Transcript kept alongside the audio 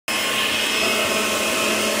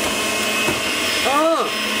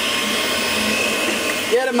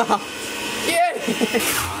it, Mom. Yeah.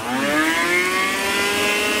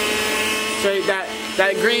 Straight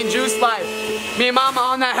that green juice life. Me and Mama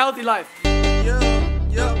on that healthy life.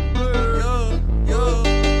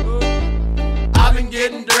 I've been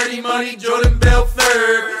getting dirty money, Jordan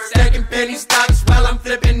Belfort. Stacking penny stocks while I'm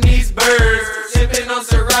flipping these birds. Sipping on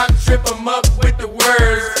Ciroc, trip 'em up with the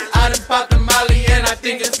words. I done popped the Molly and I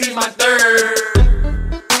think it's be my third.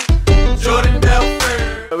 Jordan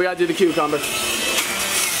Belfort. We gotta do the cucumber.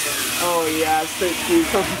 Oh yeah, straight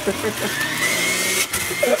cucumber.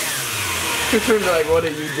 They're like, what are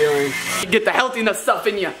you doing? Get the healthiness stuff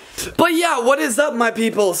in you. But yeah, what is up, my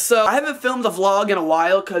people? So I haven't filmed a vlog in a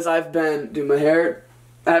while because I've been doing my hair.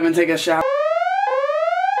 I haven't taken a shower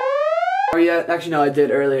yet. Actually, no, I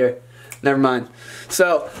did earlier. Never mind.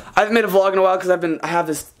 So I haven't made a vlog in a while because I have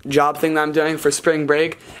this job thing that I'm doing for spring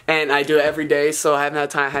break, and I do it every day. So I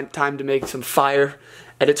haven't had time to make some fire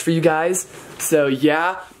edits for you guys. So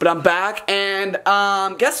yeah, but I'm back, and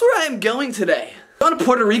guess where I am going today? I'm going to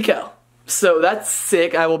Puerto Rico. So that's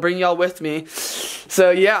sick. I will bring y'all with me.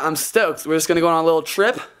 So yeah, I'm stoked. We're just gonna go on a little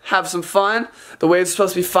trip, have some fun. The waves are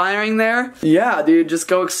supposed to be firing there. Yeah, dude, just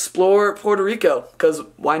go explore Puerto Rico. Cause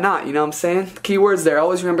why not? You know what I'm saying? Key words there.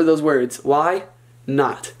 Always remember those words. Why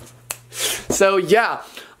not? So yeah,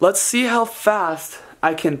 let's see how fast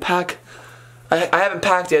I can pack. I haven't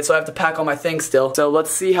packed yet, so I have to pack all my things still. So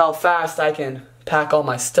let's see how fast I can pack all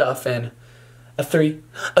my stuff in a 3,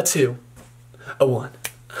 a 2, a 1.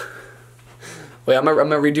 Wait, I'm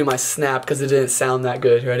gonna redo my snap because it didn't sound that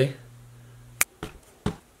good. Ready?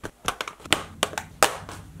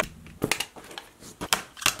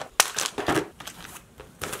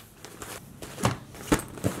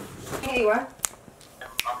 Hey, what?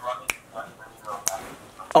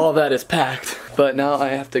 All that is packed, but now I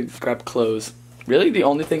have to grab clothes. Really, the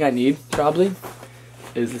only thing I need, probably,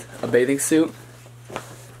 is a bathing suit.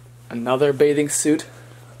 Another bathing suit.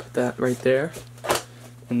 Put that right there.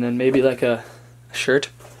 And then maybe like a shirt.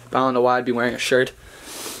 I don't know why I'd be wearing a shirt,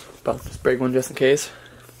 but I'll just bring one just in case.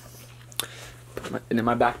 Put it in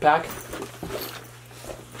my backpack.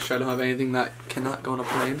 Make sure I don't have anything that cannot go on a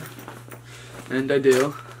plane. And I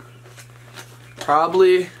do.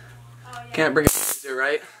 Probably can't bring a taser,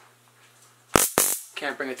 right?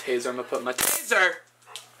 Can't bring a taser. I'm gonna put my taser.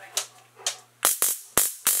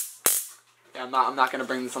 Yeah, I'm not gonna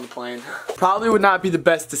bring this on the plane. Probably would not be the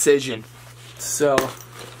best decision. So.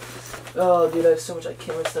 Oh, dude, I have so much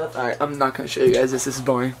camera stuff. Alright, I'm not gonna show you guys this. This is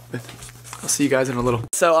boring. But I'll see you guys in a little.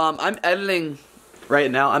 So, I'm editing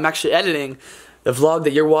right now. I'm actually editing the vlog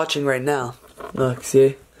that you're watching right now. Look,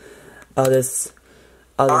 see? All this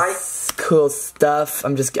cool stuff.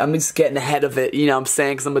 I'm just getting ahead of it, you know what I'm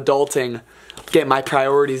saying? Because I'm adulting. Getting my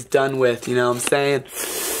priorities done with, you know what I'm saying?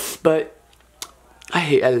 But I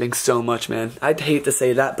hate editing so much, man. I'd hate to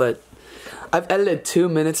say that, but I've edited 2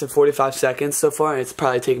 minutes and 45 seconds so far, and it's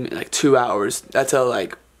probably taken me like 2 hours. That's how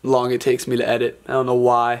like long it takes me to edit. I don't know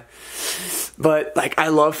why. But like I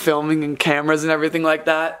love filming and cameras and everything like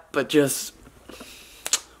that, but just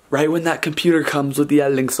right when that computer comes with the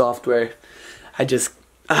editing software, I just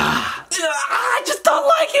don't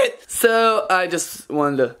like it. So I just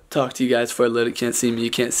wanted to talk to you guys for a little. You can't see me, you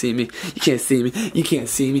can't see me, you can't see me, you can't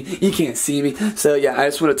see me, you can't see me. So yeah, I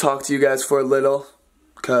just want to talk to you guys for a little,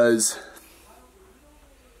 cause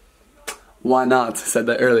why not? I said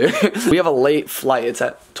that earlier. We have a late flight. It's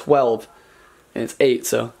at 12 and it's 8,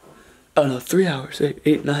 so oh no, 3 hours.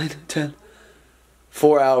 8, 9, 10.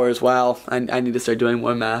 4 hours. Wow, I need to start doing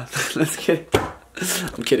more math. Let's kidding.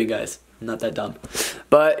 I'm kidding, guys. I'm not that dumb.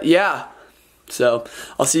 But yeah, so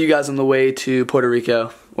I'll see you guys on the way to Puerto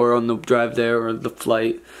Rico, or on the drive there, or the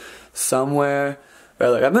flight somewhere.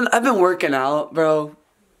 Bro, like, I've been working out, bro.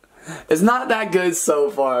 It's not that good so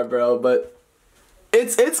far, bro, but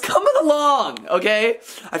it's coming along, okay?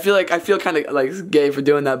 I feel kind of like gay for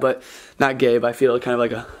doing that, but not gay, but I feel kind of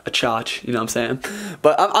like a chotch, you know what I'm saying?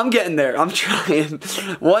 But I'm getting there. I'm trying.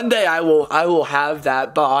 One day I will have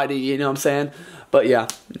that body, you know what I'm saying? But yeah,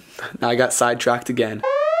 now I got sidetracked again.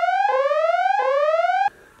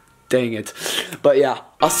 Dang it. But yeah,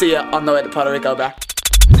 I'll see ya on the way to Puerto Rico. Back.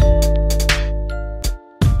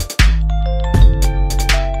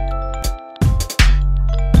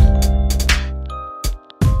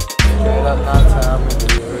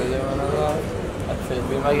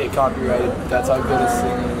 We might get copyrighted. That's how good at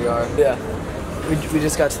singing we are. Yeah. We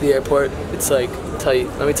just got to the airport. It's like,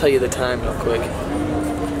 let me tell you the time real quick.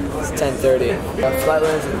 It's 10:30. Our flight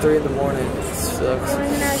lands at 3 in the morning. It sucks.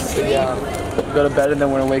 But yeah, we go to bed and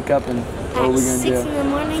then we're gonna wake up and what are we gonna do? 6 in the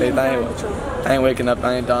morning. Faith, I ain't waking up.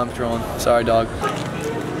 I ain't Dom patrolling. Sorry, dog.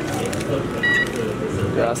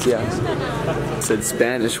 Yeah, I'll see ya. Said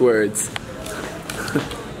Spanish words.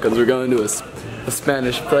 Because we're going to a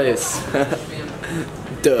Spanish place.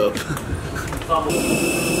 Dope.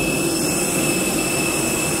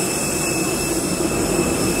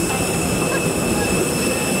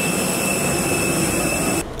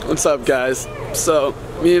 What's up, guys? So,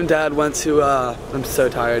 me and Dad went to, I'm so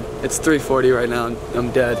tired. It's 3:40 right now and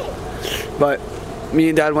I'm dead. But, me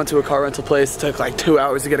and Dad went to a car rental place. It took like 2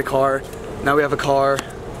 hours to get a car. Now we have a car,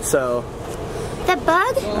 so. The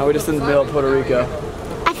bug? Now we're just in the middle of Puerto Rico.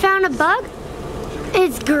 I found a bug.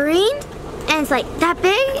 It's green, and it's like that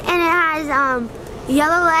big, and it has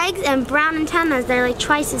yellow legs and brown antennas. They're like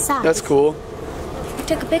twice the size. That's cool. I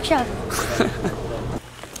took a picture of it.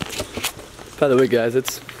 By the way, guys,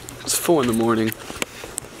 it's 4 in the morning.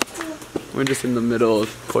 We're just in the middle of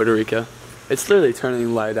Puerto Rico. It's literally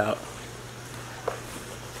turning light out.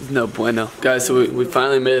 No bueno. Guys, so we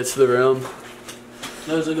finally made it to the room.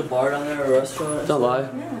 There's like a bar down there, or a restaurant. Don't lie.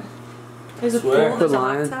 Yeah. There's a Swear. pool. Quit There's a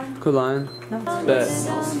lying. hot tub. Quit lying. No. Bet.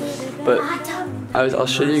 But I'll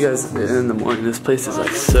show you guys in the morning. This place is like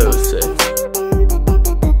so sick.